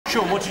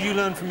Sean, what did you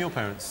learn from your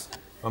parents?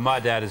 Well, my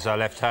dad, as I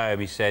left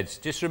home, he said,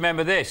 just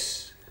remember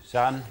this,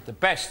 son, the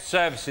best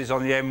services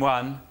on the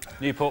M1,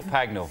 Newport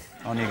Pagnell.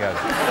 On you go.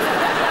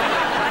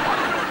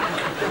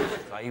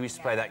 Like, he used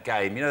to play that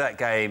game. You know that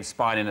game,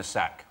 Spine in a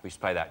Sack? We used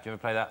to play that. Do you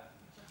ever play that?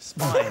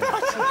 Spine.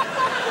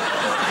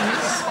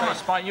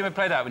 Spine. You ever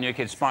play that when you were a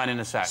kid? Spine in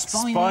a Sack.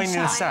 Spine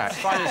in a Sack.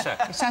 Spine in a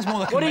Sack. It sounds more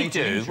like what he'd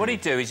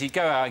do is he'd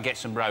go out and get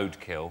some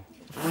roadkill.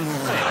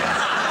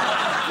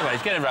 Well,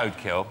 he'd get a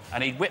roadkill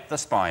and he'd whip the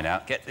spine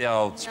out, get the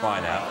old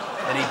spine out,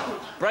 then he'd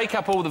break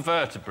up all the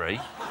vertebrae,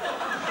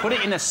 put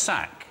it in a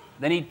sack,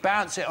 then he'd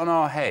bounce it on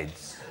our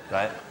heads,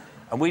 right?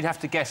 And we'd have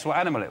to guess what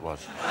animal it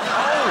was.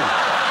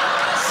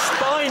 Oh!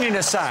 Spine in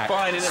a sack.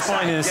 Spine in a sack.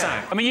 Spine in a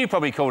sack. I mean, you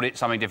probably called it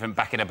something different,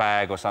 back in a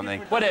bag or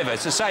something. Whatever,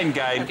 it's the same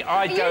game.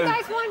 Are you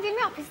guys winding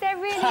me up? Is there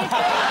really a game?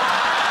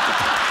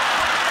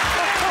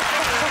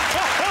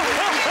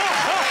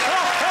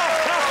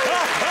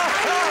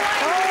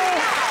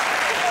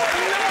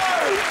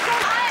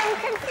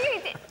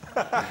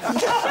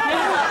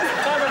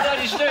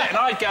 And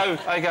I'd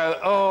go,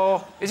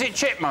 oh, is it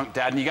chipmunk,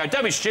 Dad? And you go,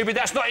 don't be stupid,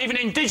 that's not even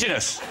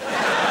indigenous.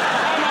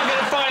 How am I going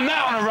to find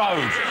that on a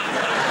road?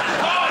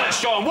 Harder,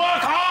 Sean,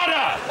 work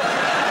harder!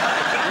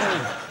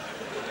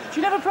 Do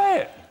you never play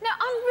it? No,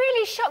 I'm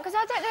really shocked because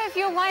I don't know if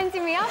you're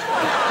winding me up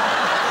or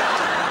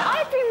not.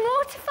 I'd be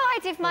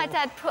mortified if my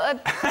dad put a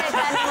dead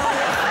animal on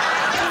the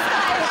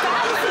sack and started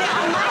bouncing it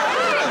on my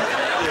head.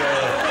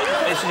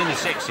 Yeah. This is in the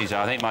 60s,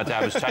 I think my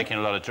dad was taking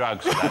a lot of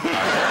drugs at that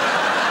time.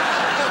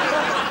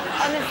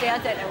 Honestly, I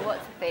don't know what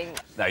to think.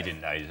 No, he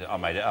didn't know. I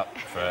made it up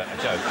for a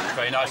joke.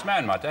 Very nice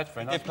man, my dad.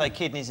 Very nice. He did play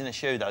kidneys in a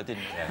shoe, though,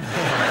 didn't he?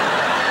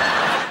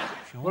 Yeah.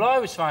 Well, I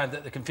always find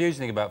that the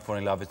confusing thing about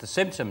falling in love is the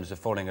symptoms of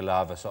falling in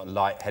love are sort of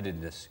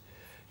lightheadedness,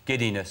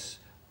 giddiness,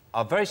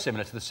 are very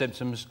similar to the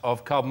symptoms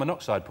of carbon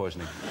monoxide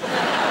poisoning.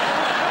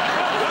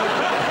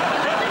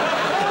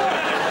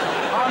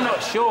 I'm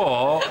not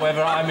sure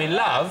whether I'm in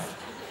love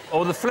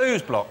or the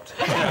flu's blocked.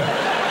 You know?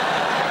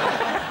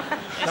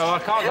 So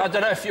I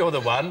don't know if you're the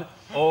one,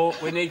 or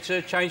we need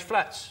to change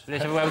flats. We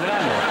need to have a word with the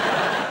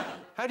landlord.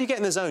 How do you get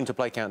in the zone to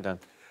play Countdown?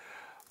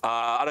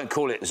 I don't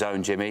call it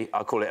zone, Jimmy.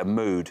 I call it a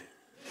mood.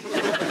 I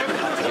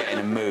have to get in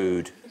a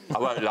mood. I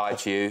won't lie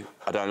to you.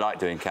 I don't like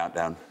doing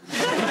Countdown. I'm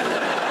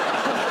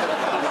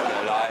not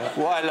going to lie.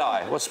 Why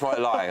lie? What's the point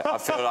of lying? I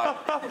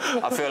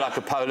feel like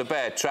a polar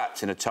bear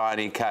trapped in a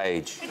tiny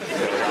cage.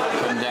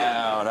 Up and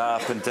down,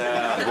 up and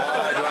down.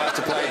 Why do I have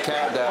to play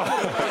Countdown?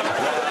 Why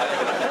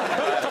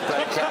do I have to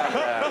play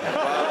Countdown?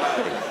 Why?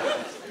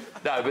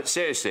 No, but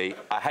seriously,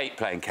 I hate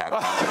playing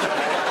Countdown.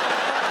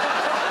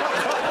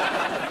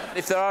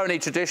 If there are any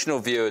traditional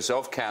viewers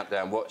of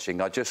Countdown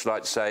watching, I'd just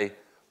like to say,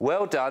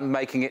 well done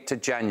making it to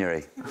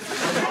January.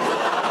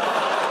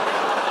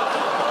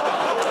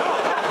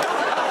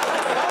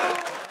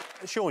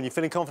 Sean, you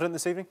feeling confident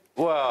this evening?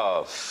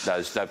 Well, no,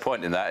 there's no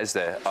point in that, is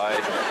there?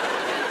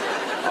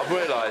 I've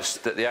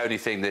realised that the only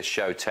thing this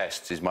show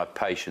tests is my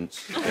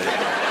patience. You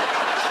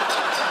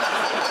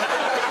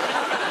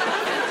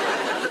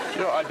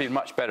know what I'd be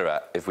much better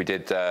at if we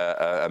did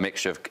a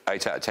mixture of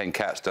 8 out of 10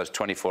 cats does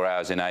 24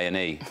 hours in A&E.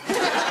 I'd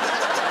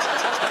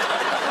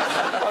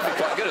be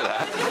quite good at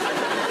that.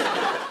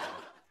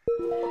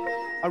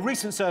 A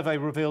recent survey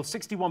revealed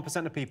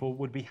 61% of people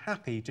would be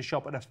happy to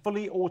shop at a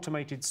fully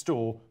automated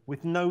store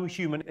with no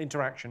human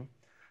interaction.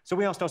 So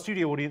we asked our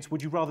studio audience,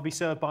 would you rather be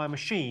served by a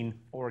machine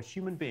or a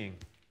human being?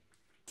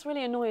 It's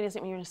really annoying, isn't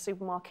it, when you're in a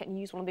supermarket and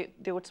you use one of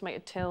the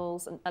automated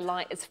tills and a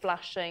light is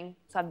flashing,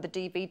 to have the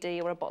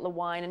DVD or a bottle of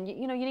wine, and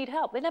you know, you need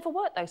help. They never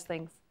work, those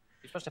things.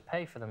 You're supposed to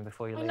pay for them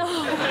before you leave. No.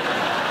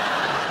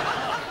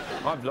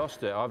 I've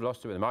lost it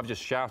with them. I've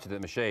just shouted at the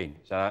machine.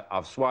 So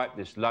I've swiped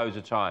this loads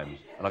of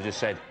times, and I've just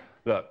said,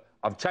 look,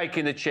 I've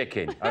taken the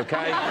chicken,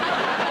 OK?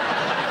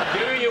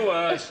 Do your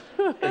worst.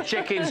 The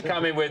chicken's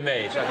coming with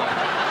me. So I'm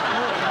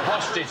a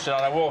hostage, so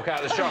I walk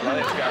out of the shop like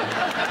this, go,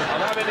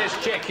 I'm having this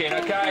chicken,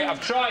 OK? I've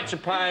tried to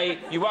pay,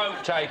 you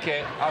won't take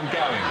it, I'm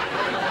going.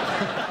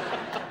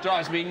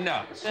 Drives me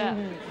nuts. Yeah.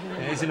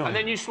 It is annoying. And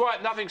then you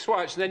swipe, nothing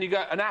swipes, and then you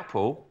go, an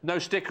apple, no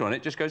sticker on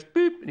it, just goes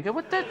boop, and you go,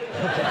 what the...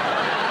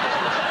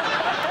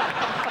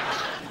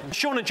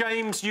 Sean and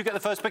James, you get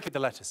the first pick of the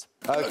letters.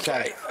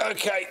 OK,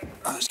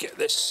 let's get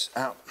this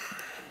out.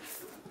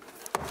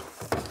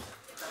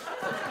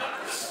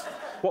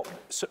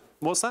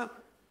 What's that?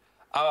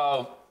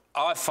 Oh,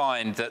 I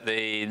find that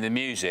the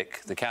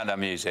music, the Countdown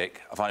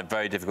music, I find it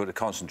very difficult to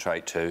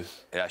concentrate to.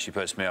 It actually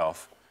puts me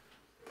off.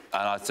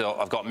 And I thought,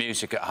 I've got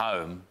music at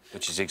home,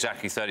 which is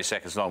exactly 30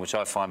 seconds long, which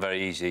I find very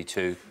easy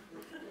to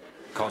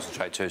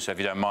concentrate to. So if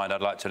you don't mind,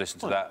 I'd like to listen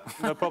to that.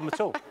 No problem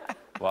at all.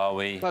 While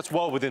we... That's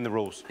well within the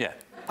rules. Yeah.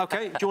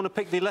 OK, do you want to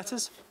pick the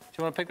letters? Do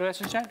you want to pick the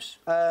letters, James?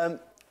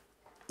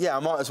 Yeah, I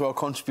might as well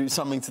contribute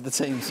something to the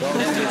team, so...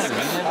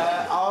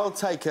 We'll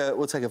take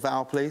a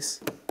vowel, please.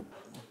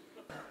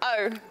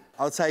 O.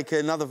 I'll take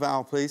another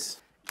vowel,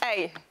 please.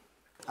 A.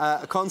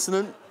 A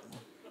consonant.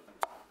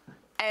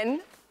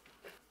 N.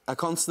 A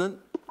consonant.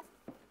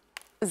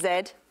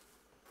 Z.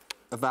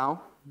 A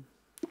vowel.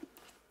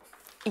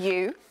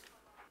 U.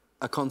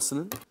 A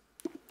consonant.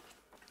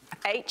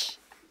 H.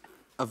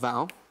 A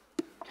vowel.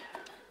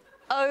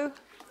 O.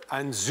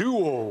 And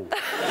Zuo.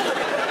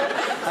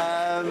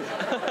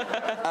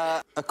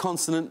 A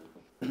consonant.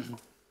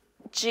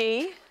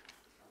 G.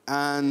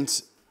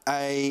 And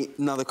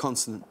another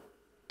consonant.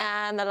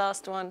 And the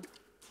last one,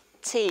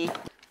 T.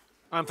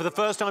 And for the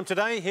first time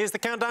today, here's the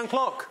countdown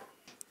clock.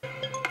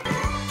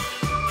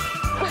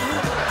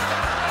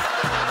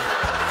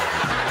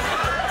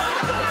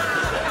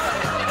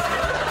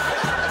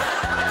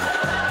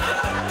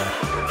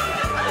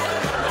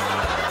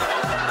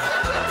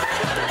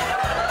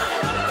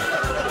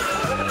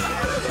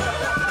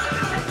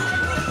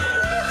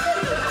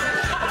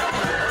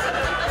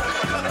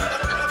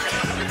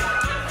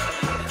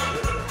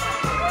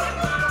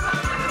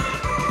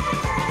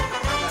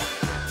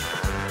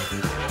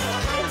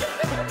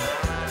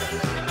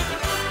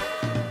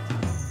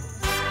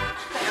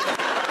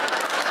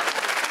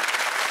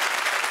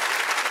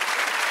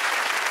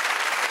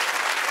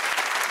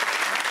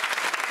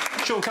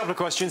 Sean, a couple of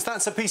questions.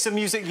 That's a piece of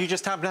music you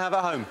just happen to have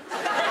at home.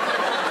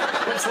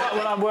 That's right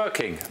when I'm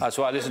working. That's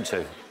what I listen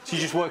to. So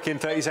you just work in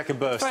 30-second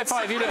bursts? Very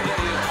fine, if you don't get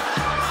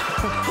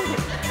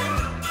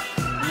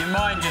your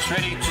mind just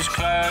really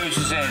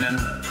closes in and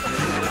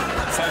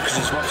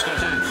focuses what it's going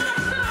to do.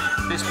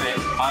 This bit,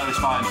 I always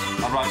find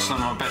I write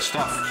some of my best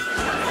stuff.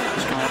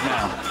 It's coming up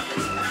now.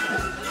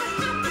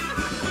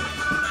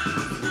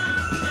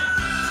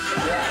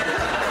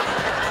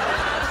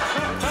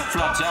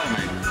 Floods out of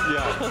me.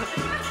 Yeah.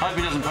 Hope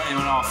he doesn't put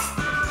anyone off.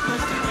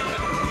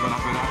 Run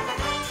up with that.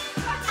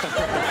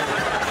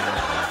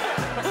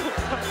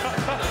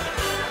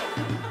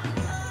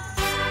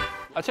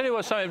 I tell you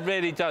what, something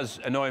really does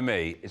annoy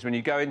me is when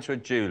you go into a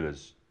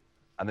jeweller's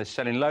and they're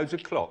selling loads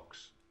of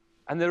clocks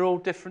and they're all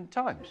different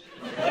times.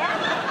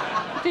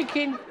 I'm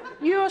thinking,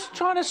 you're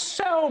trying to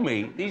sell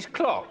me these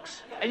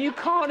clocks and you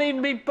can't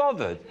even be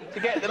bothered to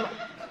get them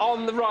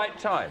on the right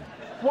time.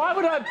 Why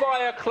would I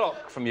buy a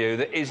clock from you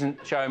that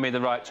isn't showing me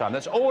the right time?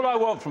 That's all I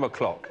want from a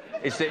clock,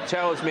 is that it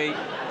tells me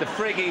the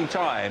frigging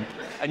time,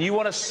 and you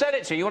want to sell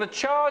it to me, you want to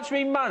charge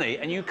me money,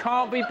 and you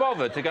can't be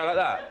bothered to go like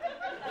that.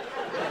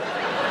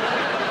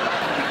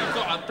 You've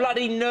got a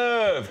bloody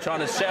nerve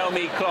trying to sell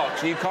me clocks,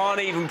 and you can't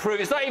even prove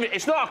it's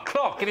not a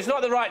clock. If it's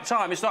not the right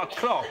time, it's not a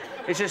clock.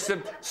 It's just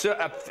some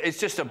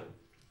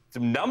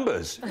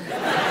numbers.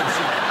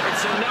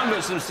 It's some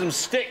numbers and some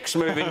sticks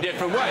moving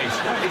different ways.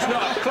 It's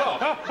not a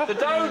clock. So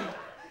don't.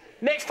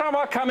 Next time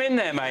I come in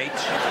there, mate.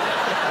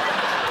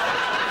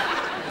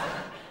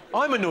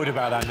 I'm annoyed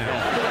about that now.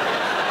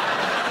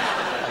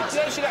 Did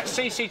you ever see that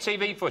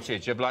CCTV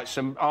footage of, like,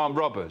 some armed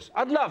robbers?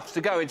 I'd love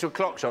to go into a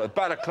clock shop with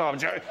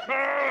balaclava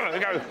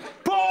and go,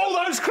 put all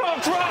those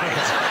clocks right!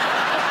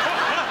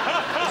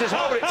 Just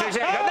hold it to his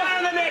head and go,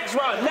 now the next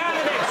one, now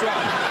the next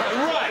one.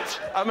 Right,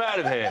 I'm out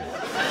of here.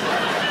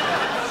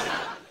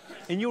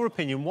 In your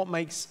opinion, what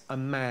makes a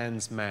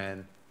man's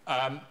man?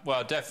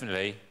 Well,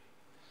 definitely.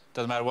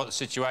 Doesn't matter what the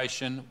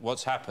situation,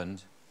 what's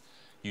happened,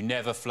 you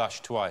never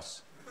flush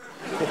twice.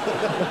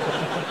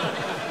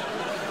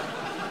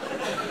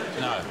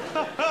 No.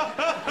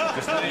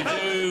 You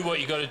do what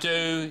you got to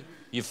do,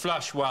 you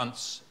flush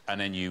once,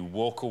 and then you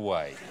walk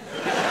away.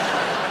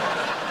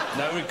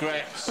 No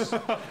regrets,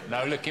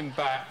 no looking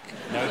back,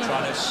 no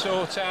trying to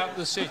sort out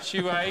the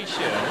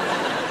situation.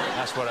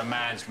 That's what a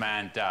man's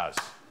man does.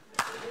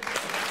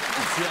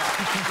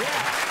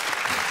 Yeah.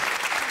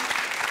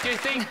 Do you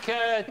think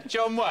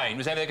John Wayne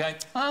was ever going,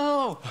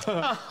 I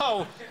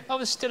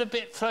was still a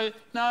bit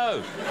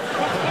No.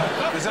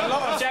 There's a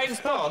lot of... James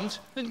Bond?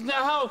 No,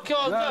 oh,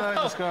 God. No,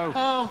 let's go.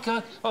 Oh,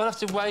 God. I'll have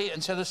to wait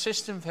until the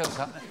system fills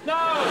up.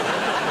 No!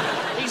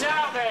 He's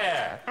out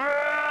there!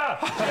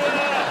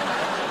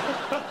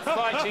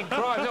 Fighting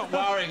crime, not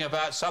worrying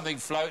about something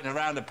floating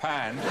around a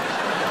pan.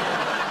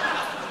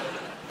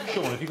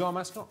 Sean, have you got a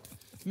mascot?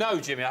 No,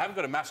 Jimmy, I haven't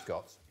got a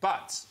mascot.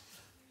 But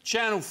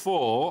Channel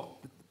 4,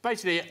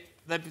 basically...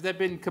 They've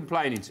been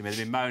complaining to me, they've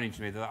been moaning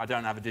to me that I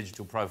don't have a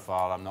digital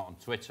profile, I'm not on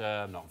Twitter,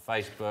 I'm not on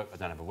Facebook, I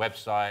don't have a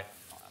website, I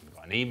haven't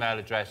got an email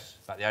address.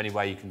 In fact, the only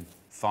way you can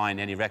find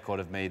any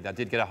record of me, I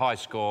did get a high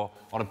score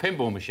on a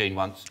pinball machine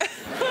once.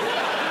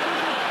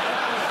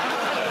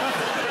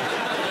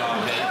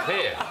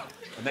 Here.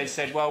 And they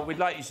said, well, we'd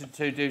like you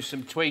to do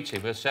some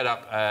tweeting. We'll set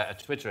up a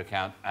Twitter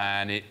account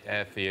and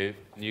for you,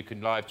 and you can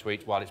live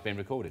tweet while it's being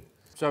recorded.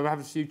 So I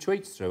have a few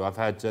tweets through. I've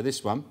had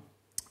this one.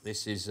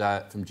 This is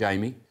from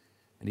Jamie.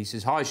 And he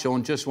says, hi,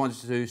 Sean, just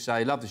wanted to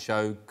say, love the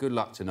show, good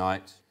luck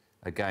tonight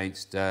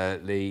against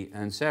Lee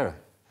and Sarah.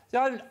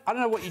 I don't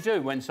know what you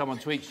do when someone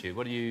tweets you.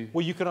 What do you...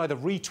 Well, you could either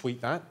retweet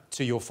that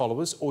to your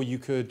followers or you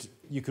could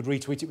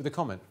retweet it with a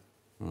comment.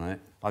 All right.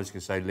 I was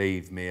going to say,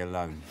 leave me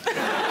alone.